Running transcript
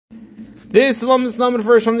This is on this number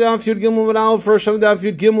first Sham Daf Yud Gimel Amud Aleph, first Sham Daf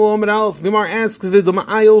Yud Gimel Amud Aleph. The Gemara asks v'dama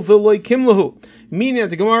Iyel v'loy kimlahu, meaning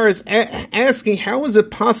that the Gemara is asking how is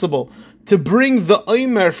it possible to bring the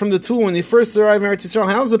Omer from the Tuah when they first arrived in Eretz Yisrael?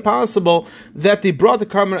 How is it possible that they brought the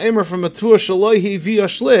carbon Omer from a Tuah Shaloi Via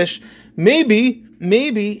Shlish? Maybe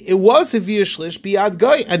it was a via shlish biad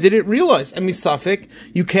guy. I didn't realize. And misafik,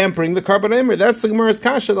 you can't bring the carbon omer. That's the Gemara's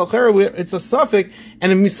kasha. It's a suffik,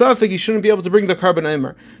 and if misafik, you shouldn't be able to bring the carbon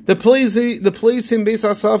omer. The place in Beis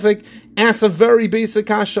HaSafik asks a very basic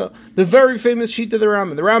kasha. The very famous sheet of the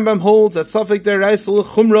Rambam. The Rambam holds that suffik deraisa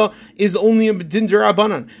l'chumra is only a din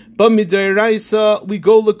derabanan, but midaraisa we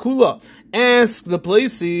go lekula. Ask the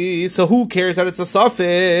placey, so who cares that it's a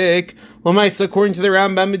suffik? According to the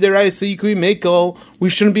Rambam, midaraisa yikui mekel, we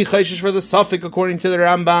shouldn't be chayshish for the suffik according to the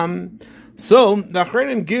Rambam. So the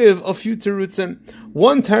Achronim give a few terutzim.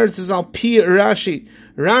 One teretz is al pi Rashi.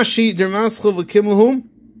 Rashi dermaschov v'kimlahum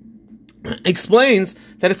explains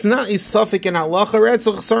that it's not a suffik in halacha, it's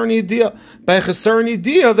a chasar nidiyah. By a chasar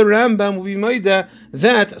nidiyah, the Rambam will be made that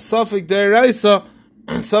suffik deraisa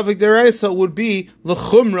would be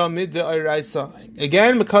l'chumrah mid'oraisa.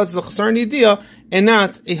 Again, because it's a chasar nidiyah and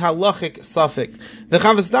not a halachic suffik. The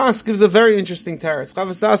Chavas Das gives a very interesting teretz.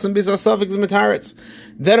 Chavas Das and Beis HaSafik is teretz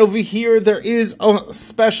that over here there is a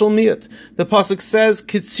special niyat. The pasuk says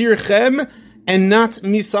kitzirchem and not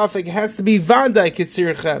misafik. It has to be vaday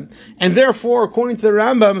kitzirchem. And therefore, according to the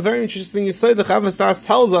Rambam, very interesting, you say the Chavas Das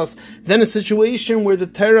tells us, then a situation where the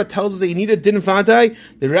Torah tells us that you need a din vaday,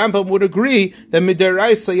 the Rambam would agree that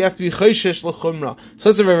midaraisa you have to be chayshish l'chumra. So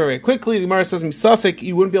let's very, very quickly. The Gemara says misafik,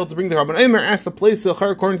 you wouldn't be able to bring the carbon omer. Ask the place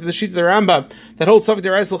according to the sheet of the Rambam that holds suffik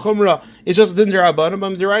deraisa l'chumra is just a din derabanan,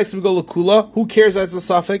 but midaraisa we go lekula. Who cares that it's a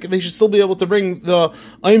suffik? They should still be able to bring the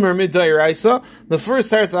omer midaraisa. The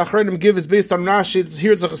first teretz the Achronim give is based on Rashi.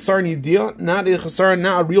 Here it's a chasar nidiyah, not a chasar,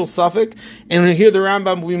 not a real suffik. And here the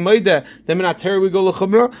Rambam we made that then not we go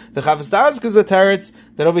l'chumra. The Chavas Das gives a teretz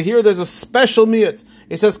that over here there's a special miyat.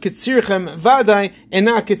 It says kitzirchem vaday and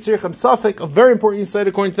not kitzirchem suffik. A very important insight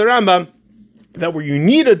according to the Rambam that where you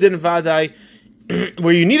need a din vaday,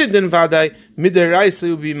 midaraisa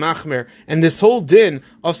will be machmer, and this whole din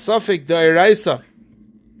of suffik da'iraisa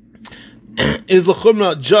is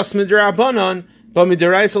l'chumra just midrabanan. But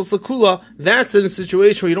midaraisa l'kula, that's in a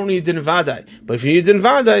situation where you don't need din vaday. But if you need din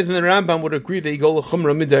vaday, then the Rambam would agree that you go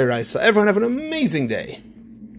l'chumra midaraisa. Everyone have an amazing day.